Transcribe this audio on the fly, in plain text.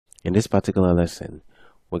In this particular lesson,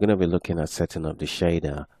 we're going to be looking at setting up the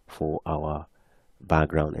shader for our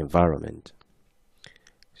background environment.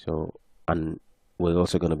 And we're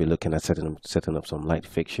also going to be looking at setting up some light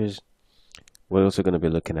fixtures. We're also going to be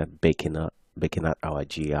looking at baking out our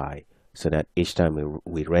GI so that each time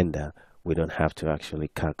we render, we don't have to actually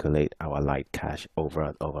calculate our light cache over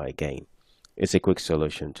and over again. It's a quick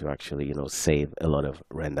solution to actually, save a lot of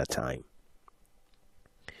render time.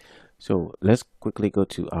 So let's quickly go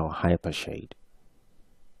to our hypershade,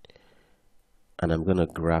 and I'm going to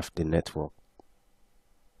graph the network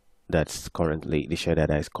the shader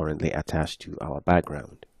that is currently attached to our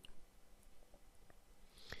background.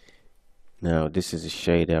 Now this is the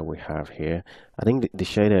shader we have here. I think the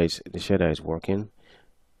shader is working.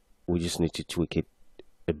 We just need to tweak it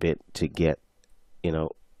a bit to get the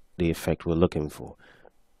effect we're looking for.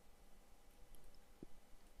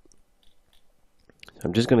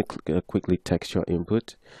 I'm just going to quickly texture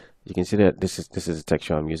input. You can see that this is the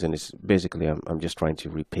texture I'm using. It's basically I'm just trying to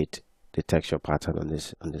repeat the texture pattern on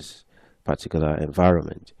this particular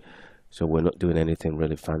environment. So we're not doing anything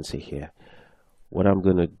really fancy here. What I'm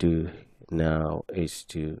going to do now is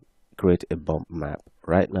to create a bump map.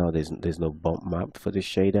 Right now there's no bump map for this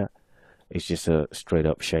shader. It's just a straight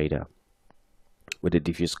up shader with a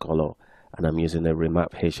diffuse color, and I'm using a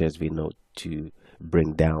remap HSV node to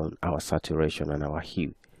bring down our saturation and our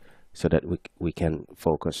hue so that we can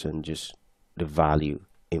focus on just the value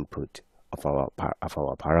input of our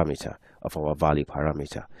value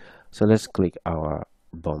parameter. So let's click our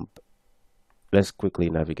bump. Let's quickly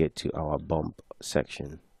navigate to our bump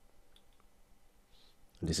section.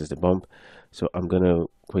 This is the bump. So I'm going to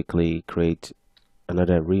quickly create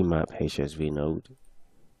another remap HSV node.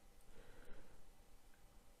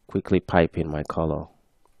 Quickly pipe in my color,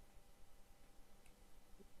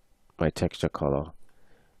 my texture color.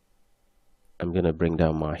 I'm going to bring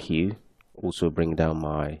down my hue, also bring down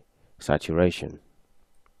my saturation.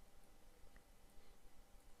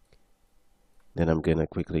 Then I'm going to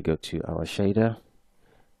quickly go to our shader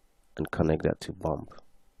and connect that to bump.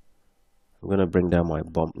 I'm going to bring down my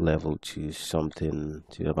bump level to something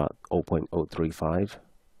to about 0.035,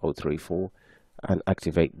 0.034, and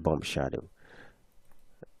activate bump shadow.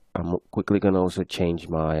 I'm quickly going to also change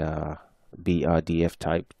my BRDF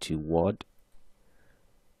type to WOD,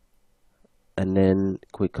 and then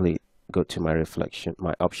quickly go to my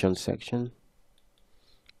options section.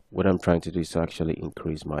 What I'm trying to do is to actually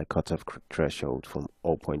increase my cutoff threshold from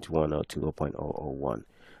 0.10 to 0.001.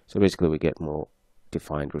 So basically we get more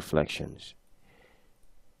defined reflections.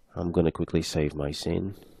 I'm going to quickly save my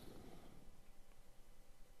scene.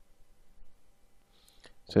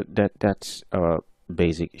 So that's our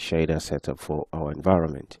basic shader setup for our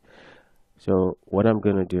environment. So what I'm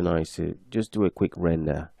going to do now is to just do a quick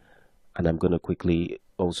render, and I'm going to quickly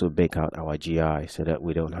also bake out our GI so that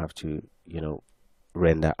we don't have to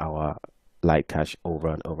render our light cache over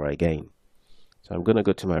and over again. So I'm going to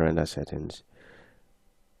go to my render settings.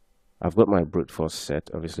 I've got my brute force set.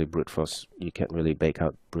 Obviously brute force, you can't really bake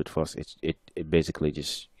out brute force. It basically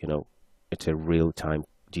just it's a real-time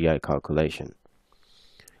GI calculation.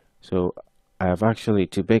 So I have actually,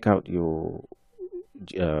 to bake out your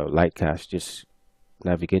light cache, just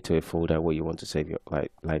navigate to a folder where you want to save your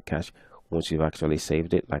light cache. Once you've actually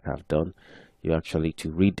saved it, like I've done, you actually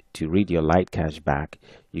to read your light cache back,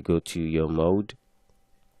 you go to your mode,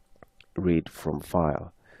 read from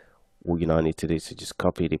file. What you now need to do is to just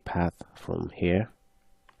copy the path from here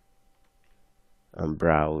and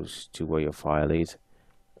browse to where your file is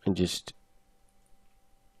and just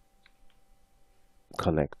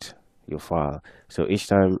connect your file. So each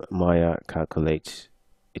time Maya calculates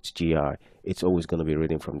its GI, it's always going to be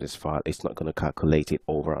reading from this file. It's not going to calculate it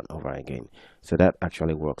over and over again. So that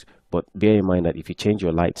actually works. But bear in mind that if you change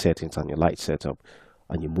your light settings and your light setup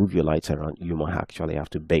and you move your lights around, you might actually have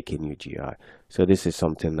to bake in your GI. So this is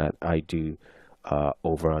something that I do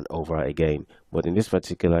over and over again. But in this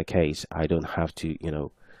particular case, I don't have to,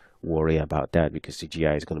 worry about that because the GI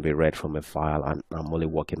is going to be read from a file, and I'm only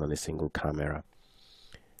working on a single camera.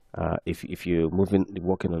 If you're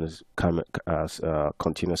working on a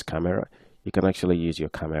continuous camera, you can actually use your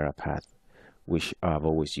camera path, which I've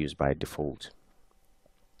always used by default.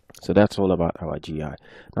 So that's all about our GI.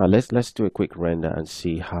 Now let's do a quick render and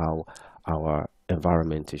see how our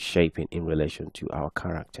environment is shaping in relation to our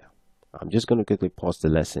character. I'm just going to quickly pause the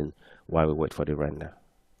lesson while we wait for the render.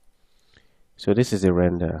 So this is a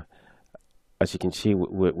render. As you can see,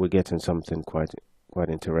 we're getting something quite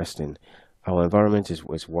interesting. Our environment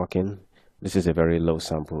is working. This is a very low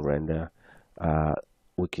sample render.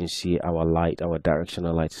 We can see our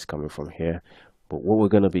directional light is coming from here. But what we're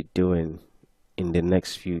going to be doing in the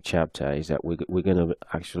next few chapters is that we're going to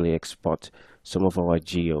actually export some of our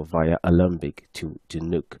geo via Alembic to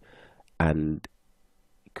Nuke and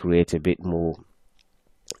create a bit more,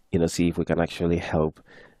 see if we can actually help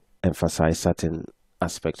emphasize certain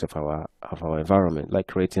aspects of our environment, like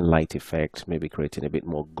creating light effects, maybe creating a bit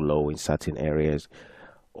more glow in certain areas,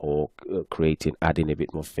 or adding a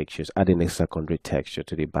bit more fixtures, adding a secondary texture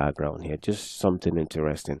to the background here, just something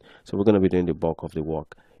interesting. So we're going to be doing the bulk of the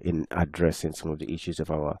work in addressing some of the issues of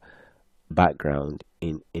our background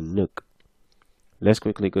in Nuke. Let's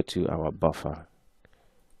quickly go to our buffer.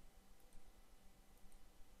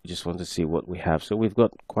 Just want to see what we have. So we've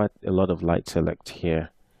got quite a lot of light select here.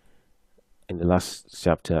 In the last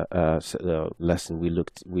chapter lesson,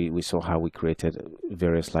 we saw how we created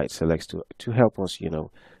various light selects to help us,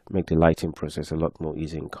 make the lighting process a lot more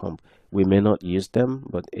easy in comp. We may not use them,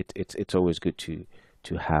 but it's always good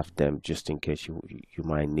to have them just in case you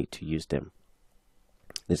might need to use them.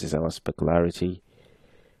 This is our specularity,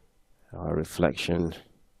 our reflection,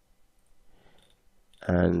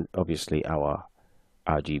 and obviously our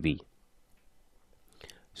RGB.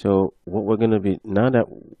 So what we're going to be, now that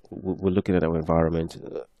we're looking at our environment,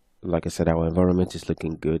 like I said, our environment is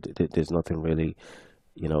looking good. There's nothing really,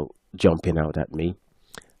 jumping out at me.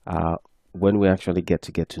 When we actually get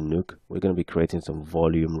to Nuke, we're going to be creating some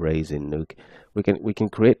volume rays in Nuke. We can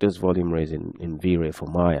create those volume rays in V-Ray for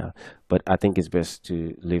Maya, but I think it's best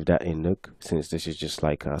to leave that in Nuke, since this is just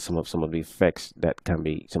like some of the effects that can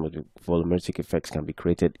be, some of the volumetric effects can be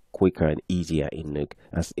created quicker and easier in Nuke,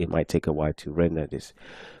 as it might take a while to render this.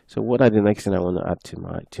 So what are the next thing I want to add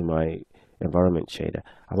to my environment shader?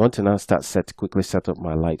 I want to now quickly set up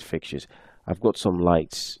my light fixtures. I've got some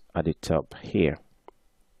lights at the top here.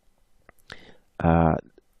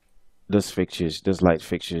 Those light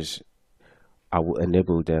fixtures, I will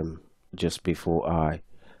enable them just before I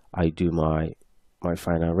do my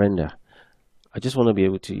final render. I just want to be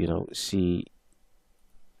able to see.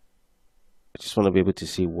 I just want to be able to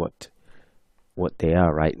see what they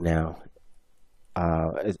are right now,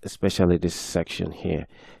 especially this section here.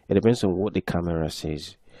 It depends on what the camera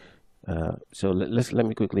sees. So let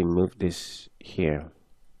me quickly move this here.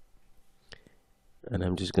 And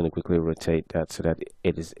I'm just going to quickly rotate that so that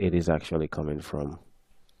it is actually coming from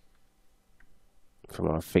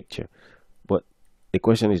our fixture. But the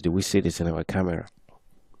question is, do we see this in our camera?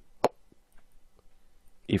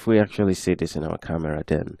 If we actually see this in our camera,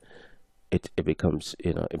 then it becomes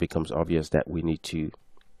obvious that we need to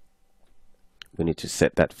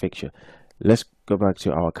set that fixture. Let's go back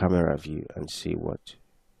to our camera view and see what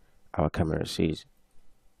our camera sees.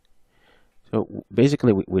 So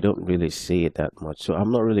basically, we don't really see it that much. So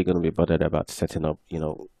I'm not really going to be bothered about setting up,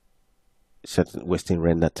 wasting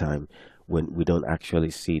render time when we don't actually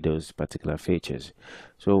see those particular features.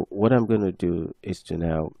 So what I'm going to do is to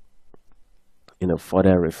now,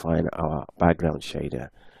 further refine our background shader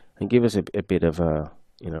and give us a bit of a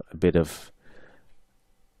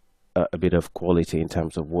bit of quality in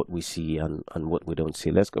terms of what we see and what we don't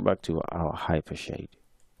see. Let's go back to our hypershade.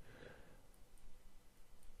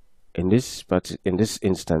 In this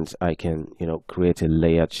instance, I can create a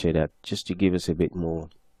layered shader just to give us a bit more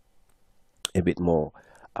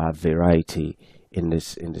variety in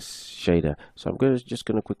this shader. So I'm just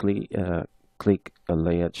going to quickly click a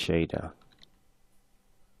layered shader,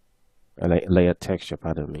 a layered texture,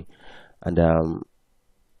 pardon me, and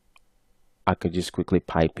I could just quickly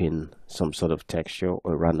pipe in some sort of texture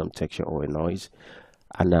or random texture or a noise,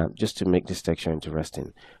 and just to make this texture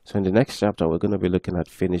interesting. So in the next chapter, we're going to be looking at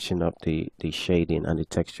finishing up the shading and the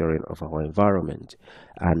texturing of our environment,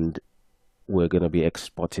 and we're going to be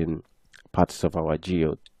exporting parts of our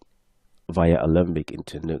geo via Alembic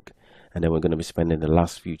into Nuke, and then we're going to be spending the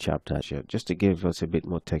last few chapters here just to give us a bit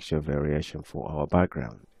more texture variation for our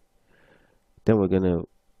background. Then we're going to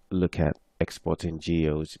look at exporting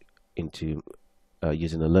geos into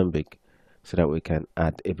using Alembic, so that we can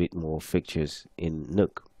add a bit more fixtures in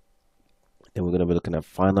Nuke. Then we're going to be looking at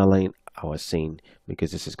finaling our scene,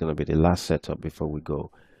 because this is going to be the last setup before we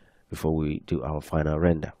do our final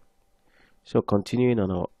render. So continuing on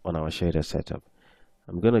our shader setup,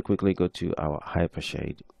 I'm going to quickly go to our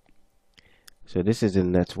hypershade. So this is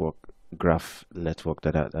the graph network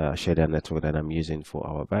shader network that I'm using for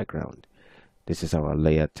our background. This is our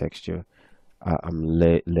layered texture. I'm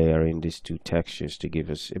layering these two textures to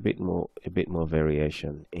give us a bit more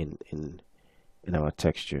variation in our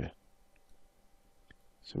texture.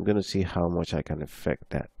 So I'm going to see how much I can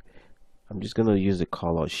affect that. I'm just going to use the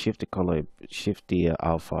color, shift the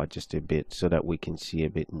alpha just a bit so that we can see a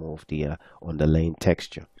bit more of the underlying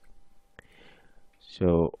texture.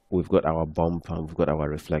 So we've got our bump and we've got our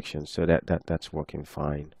reflection, so that's working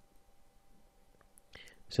fine.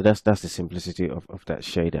 So that's the simplicity of that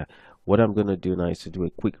shader. What I'm going to do now is to do a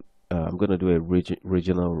quick I'm going to do a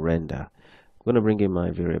regional render. I'm going to bring in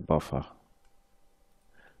my V-Ray buffer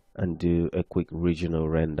and do a quick regional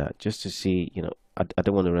render just to see, I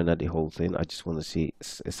don't want to render the whole thing. I just want to see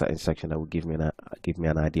a certain section that will give me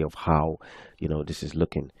an idea of how, this is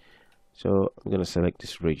looking. So I'm going to select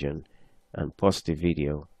this region and pause the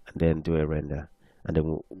video and then do a render, and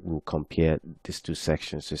then we'll compare these two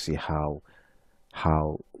sections to see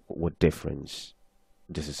what difference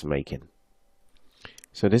this is making.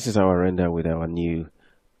 So this is our render with our new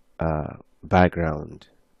background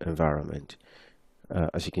environment.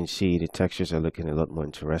 As you can see, the textures are looking a lot more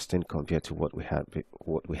interesting compared to what we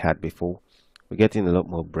had before. We're getting a lot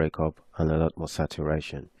more breakup and a lot more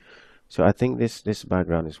saturation. So I think this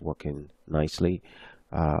background is working nicely.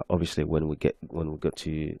 Obviously, once we get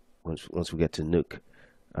to Nook,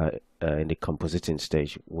 in the compositing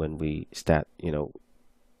stage, when we start,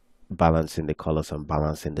 balancing the colors and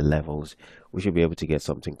balancing the levels, we should be able to get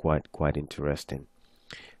something quite interesting.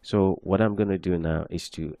 So what I'm going to do now is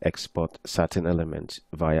to export certain elements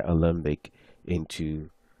via Alembic in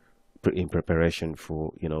preparation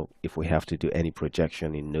for, if we have to do any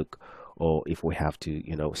projection in Nook, or if we have to,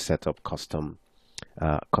 set up custom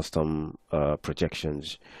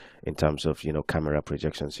projections in terms of, camera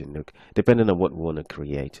projections in Nook, depending on what we want to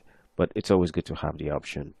create. But it's always good to have the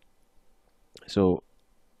option. So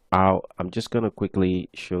I'm just going to quickly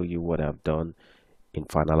show you what I've done in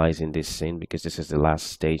finalizing this scene, because this is the last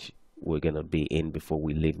stage we're going to be in before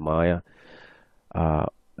we leave Maya.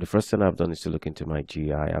 The first thing I've done is to look into my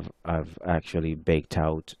GI. I've actually baked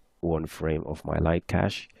out one frame of my light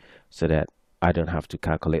cache so that I don't have to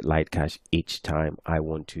calculate light cache each time I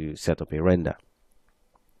want to set up a render.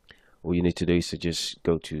 All you need to do is to just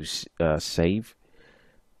go to save,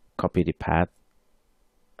 copy the path,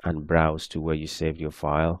 and browse to where you saved your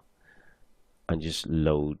file, and just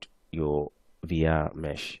load your VR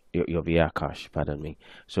mesh, your VR cache, pardon me.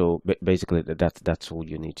 So basically that's all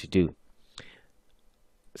you need to do.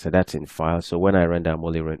 So that's in file. So when I render, I'm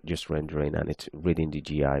only just rendering, and it's reading the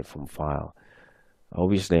GI from file.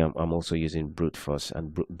 Obviously, I'm also using brute force,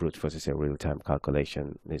 and brute force is a real-time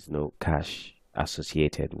calculation. There's no cache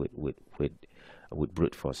associated with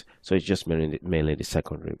brute force, so it's just mainly the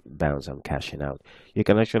secondary bounds I'm caching out. You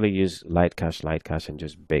can actually use light cache, and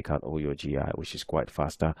just bake out all your GI, which is quite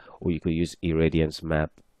faster. Or you could use irradiance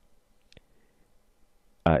map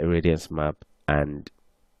and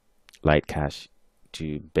light cache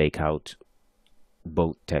to bake out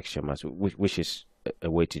both texture maps, which is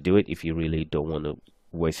a way to do it if you really don't want to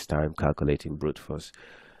waste time calculating brute force.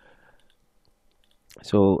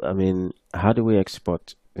 So I mean, how do we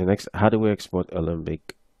export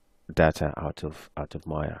Alembic data out of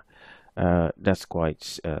Maya? That's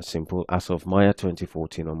quite simple. As of Maya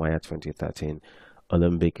 2014 or Maya 2013,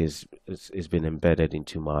 Alembic is been embedded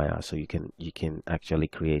into Maya, so you can actually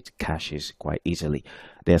create caches quite easily.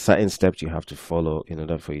 There are certain steps you have to follow in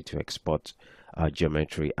order for you to export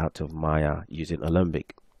geometry out of Maya using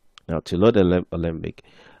Alembic. Now, to load Alembic,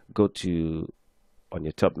 on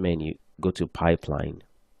your top menu, go to Pipeline,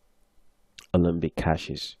 Alembic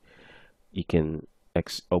Caches. You can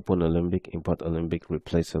open Alembic, import Alembic,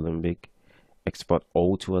 replace Alembic, export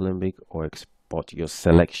all to Alembic, or export your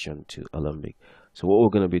selection to Alembic. So what we're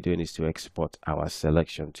going to be doing is to export our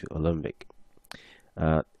selection to Alembic.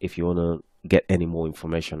 If you want to get any more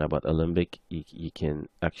information about Alembic, you can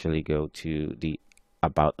actually go to the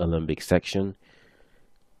About Alembic section,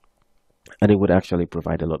 and it would actually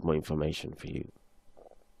provide a lot more information for you.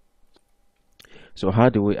 So how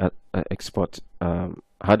do we export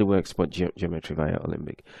geometry via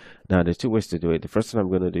Alembic? Now there's two ways to do it. The first thing I'm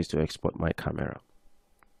going to do is to export my camera.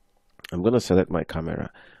 I'm going to select my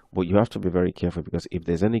camera, but you have to be very careful, because if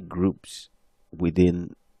there's any groups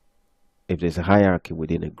if there's a hierarchy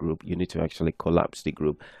within a group, you need to actually collapse the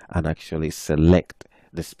group and actually select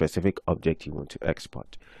the specific object you want to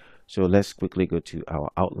export. So let's quickly go to our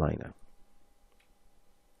outliner.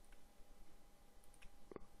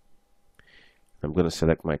 I'm going to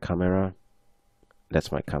select my camera. That's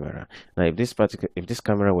my camera. Now, if this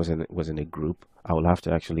camera was in a group, I will have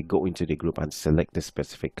to actually go into the group and select the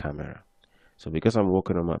specific camera. So because I'm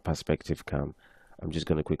working on my perspective cam, I'm just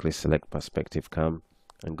going to quickly select perspective cam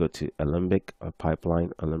and go to Alembic or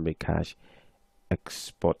Pipeline, Alembic Cache,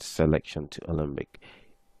 export selection to Alembic.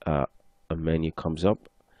 A menu comes up.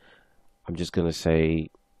 I'm just going to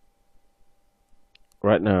say,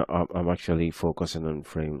 right now I'm actually focusing on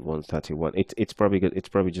frame 131. It's probably good. It's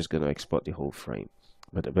probably just going to export the whole frame.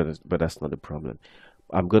 but that's not the problem.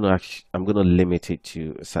 I'm gonna limit it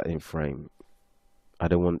to a certain frame. I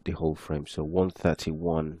don't want the whole frame. So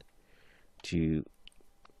 131 to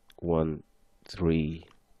 13.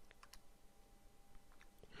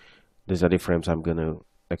 These are the frames I'm gonna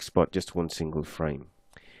export, just one single frame.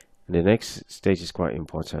 And the next stage is quite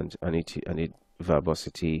important. I need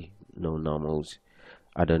verbosity, no normals.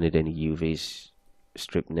 I don't need any UVs,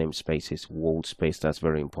 strip namespaces, wall space. That's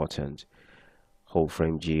very important. Whole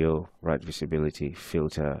frame geo, right visibility,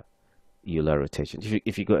 filter, Euler rotation.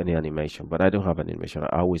 If you got any animation, but I don't have an animation,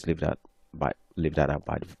 I always leave that out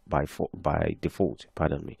by default.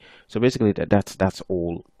 Pardon me. So basically, that's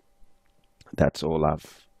all. That's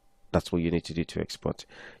what you need to do to export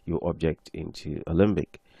your object into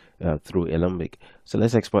Alembic, through Alembic. So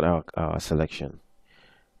let's export our selection.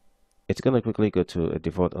 It's gonna quickly go to a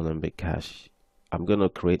default Alembic cache. I'm gonna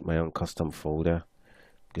create my own custom folder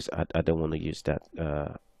because I don't want to use that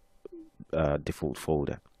default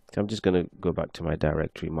folder. So I'm just going to go back to my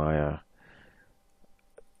directory, Maya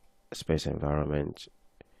space environment,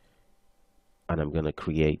 and I'm going to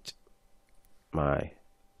create my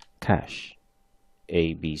cache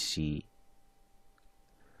ABC.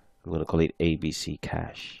 I'm going to call it ABC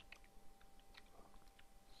cache,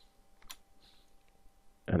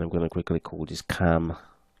 and I'm going to quickly call this cam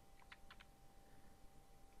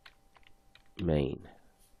main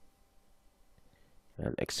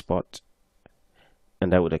and export.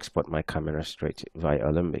 And that would export my camera straight via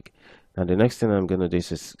Alembic. Now the next thing I'm going to do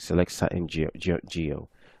is select certain geo.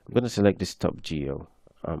 I'm going to select this top geo.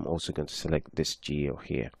 I'm also going to select this geo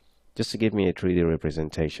here, just to give me a 3D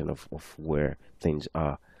representation of where things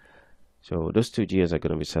are. So those two geos are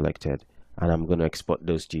going to be selected, and I'm going to export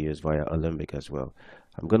those geos via Alembic as well.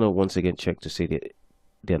 I'm going to once again check to see that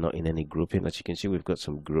they're not in any grouping. As you can see, we've got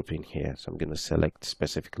some grouping here, so I'm going to select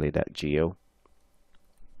specifically that geo.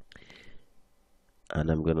 And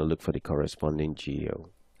I'm going to look for the corresponding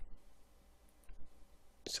geo.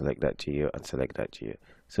 Select that geo and select that geo.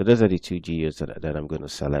 So those are the two geos that I'm going to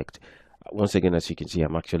select. Once again, as you can see,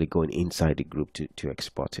 I'm actually going inside the group to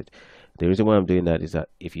export it. The reason why I'm doing that is that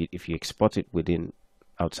if you export it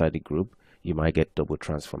outside the group, you might get double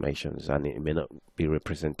transformations, and it may not be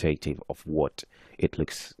representative of what it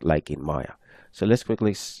looks like in Maya. So let's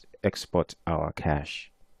quickly export our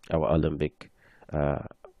cache, our Alembic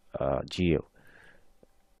geo.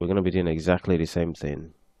 We're going to be doing exactly the same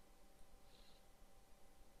thing,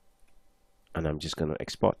 and I'm just going to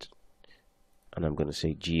export, and I'm going to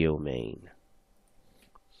say geo main.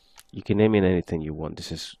 You can name it anything you want.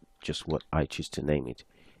 This is just what I choose to name it,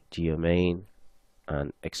 geo main,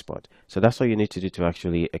 and export. So that's all you need to do to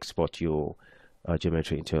actually export your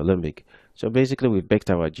geometry into Alembic. So basically, we've baked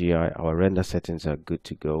our GI. Our render settings are good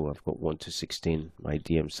to go. I've got 1 to 16, my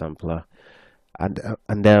DM sampler, and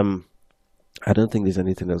I don't think there's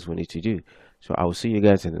anything else we need to do. So I will see you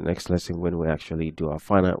guys in the next lesson when we actually do our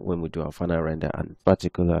final render. And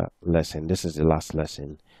particular lesson, this is the last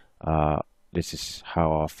lesson. This is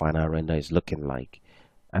how our final render is looking like,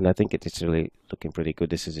 and I think it is really looking pretty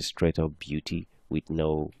good. This is a straight up beauty with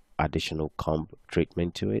no additional comp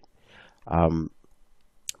treatment to it.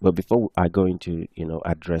 But before I go into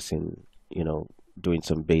addressing doing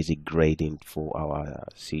some basic grading for our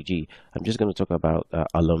CG, I'm just going to talk about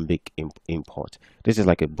Alembic import. This is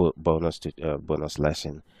like a bonus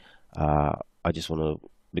lesson. I just want to,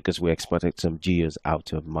 because we exported some geos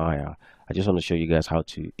out of Maya, I just want to show you guys how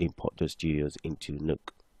to import those geos into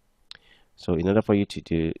Nuke. So in order for you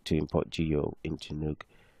to import geo into Nuke,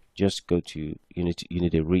 just go to you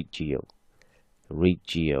need a read geo,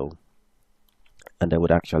 and that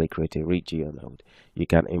would actually create a read geo node. You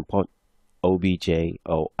can import OBJ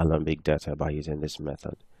or Alembic data by using this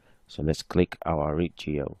method. So let's click our read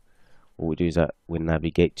geo. What we do is that we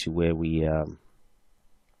navigate to where we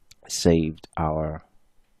saved our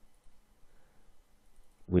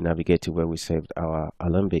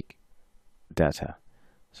Alembic data.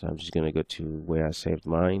 So I'm just going to go to where I saved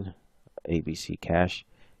mine, ABC cache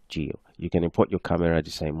geo. You can import your camera the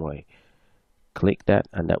same way. Click that,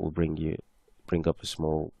 and that will bring up a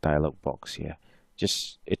small dialog box here.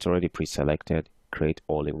 It's already pre-selected. Create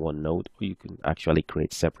all in one node, or you can actually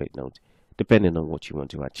create separate nodes depending on what you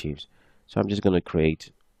want to achieve. So I'm just going to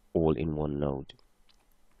create all in one node.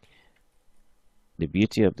 The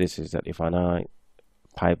beauty of this is that if I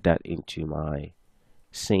pipe that into my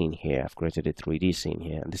scene here, I've created a 3D scene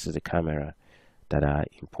here, and this is the camera that I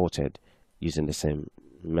imported using the same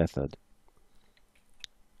method.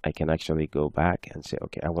 I can actually go back and say,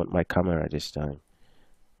 okay, I want my camera this time.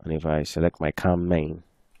 And if I select my cam main,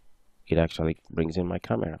 it actually brings in my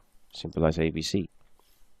camera. Simple as ABC.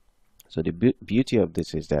 So the beauty of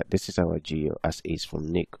this is that this is our geo as is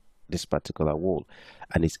from Nick, this particular wall,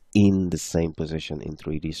 and it's in the same position in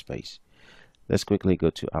 3D space. Let's quickly go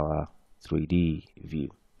to our 3D view.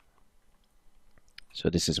 So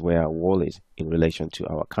this is where our wall is in relation to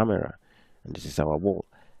our camera, and this is our wall,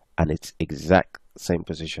 and it's exact same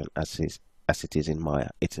position as it is in Maya.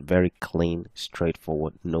 It's very clean,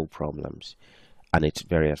 straightforward, no problems, and it's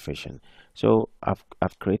very efficient. So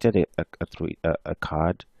I've created a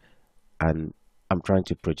card, and I'm trying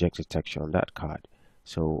to project a texture on that card.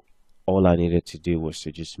 So all I needed to do was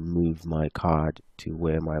to just move my card to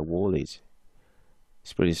where my wall is.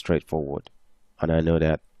 It's pretty straightforward, and I know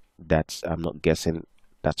that I'm not guessing,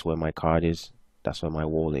 that's where my card is, that's where my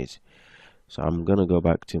wall is. So I'm gonna go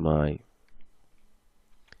back to my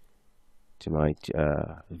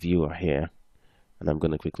viewer here, and I'm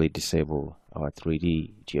gonna quickly disable our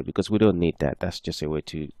 3D geo because we don't need that. That's just a way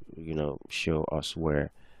to, you know, show us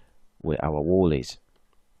where our wall is.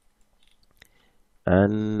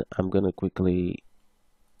 And I'm gonna quickly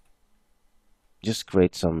just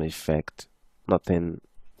create some effect, nothing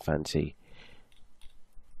fancy.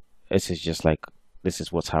 This is just like, this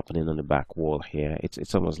is what's happening on the back wall here.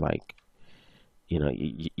 It's almost like, you know,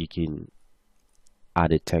 you can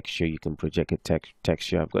add a texture, you can project a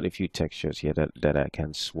texture. I've got a few textures here that I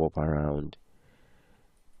can swap around.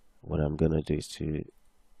 What I'm gonna do is to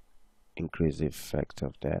increase the effect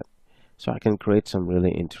of that, so I can create some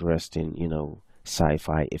really interesting, you know,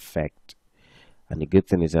 sci-fi effect. And the good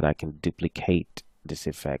thing is that I can duplicate this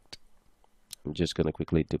effect. I'm just gonna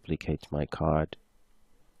quickly duplicate my card.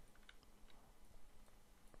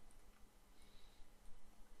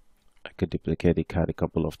 I could duplicate the card a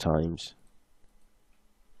couple of times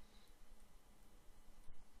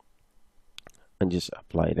and just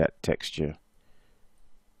apply that texture,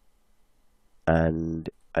 and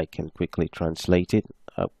I can quickly translate it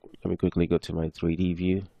up. Let me quickly go to my 3D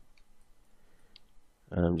view,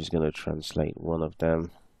 and I'm just going to translate one of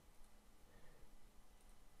them,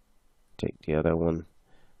 take the other one,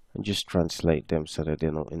 and just translate them so that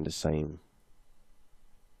they're not in the same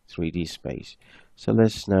 3D space. So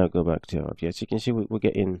let's now go back to our objects. You can see we're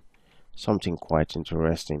getting something quite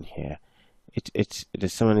interesting here.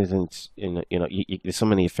 There's so many things, there's so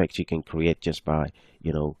many effects you can create just by,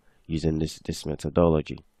 you know, using this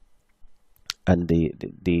methodology. And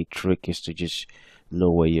the trick is to just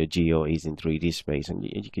know where your geo is in 3D space, and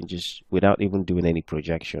you can just, without even doing any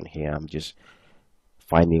projection here, I'm just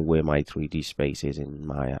finding where my 3D space is in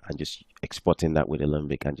Maya and just exporting that with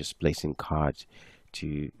Alembic and just placing cards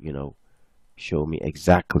to, you know, show me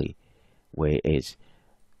exactly where it is.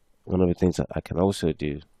 One of the things that I can also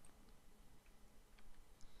do,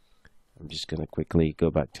 I'm just going to quickly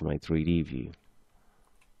go back to my 3D view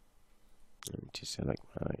and to select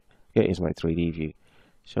here is my 3D view.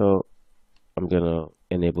 So I'm going to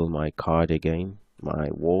enable my card again, my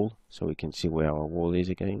wall, so we can see where our wall is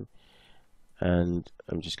again. And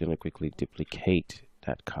I'm just going to quickly duplicate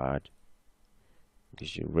that card.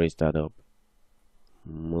 Just raise that up,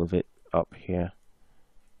 move it up here.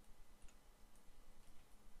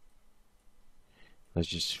 Let's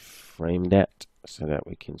just frame that so that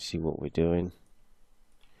we can see what we're doing.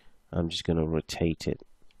 I'm just going to rotate it.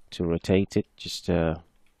 To rotate it, just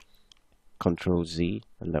Control Z,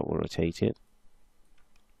 and that will rotate it.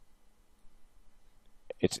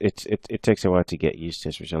 It takes a while to get used to,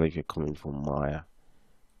 especially if you're coming from Maya,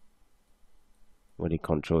 where the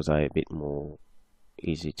controls are a bit more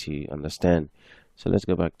easy to understand. So let's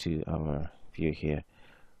go back to our view here.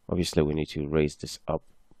 Obviously we need to raise this up,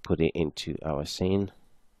 put it into our scene.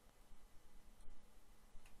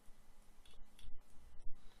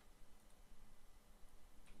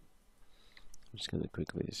 I'm just going to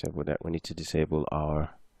quickly disable that. We need to disable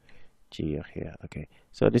our geo here. Okay,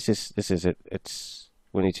 so this is it.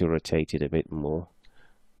 We need to rotate it a bit more,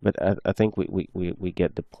 but I think we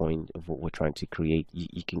get the point of what we're trying to create.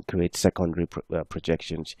 You can create secondary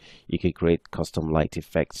projections. You can create custom light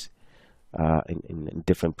effects in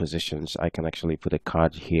different positions. I can actually put a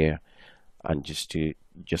card here and just to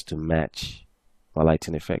match my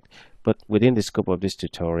lighting effect. But within the scope of this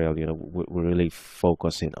tutorial, you know, we're really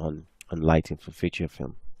focusing on lighting for feature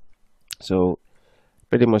film. So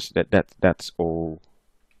pretty much that's all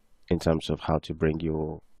in terms of how to bring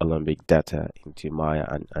your Alembic data into Maya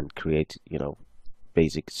and create, you know,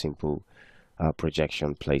 basic simple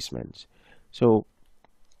projection placements. So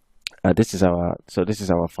this is our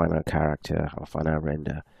final character, our final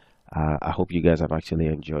render. I hope you guys have actually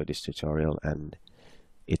enjoyed this tutorial, and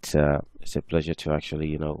it's a pleasure to actually,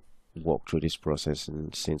 you know, walk through this process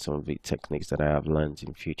and see some of the techniques that I have learned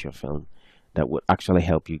in feature film that would actually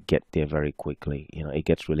help you get there very quickly. It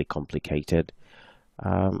gets really complicated.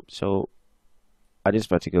 So at this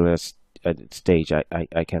particular stage,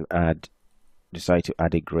 I can decide to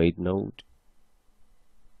add a grade node,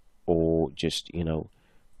 or just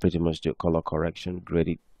pretty much do color correction, grade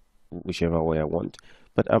it whichever way I want.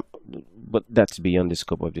 But that's beyond the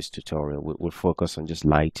scope of this tutorial. We'll focus on just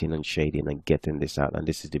lighting and shading and getting this out, and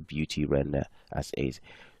this is the beauty render as is.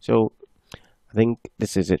 So I think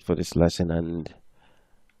this is it for this lesson, and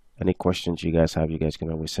any questions you guys have, you guys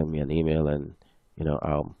can always send me an email, and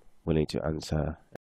I'm willing to answer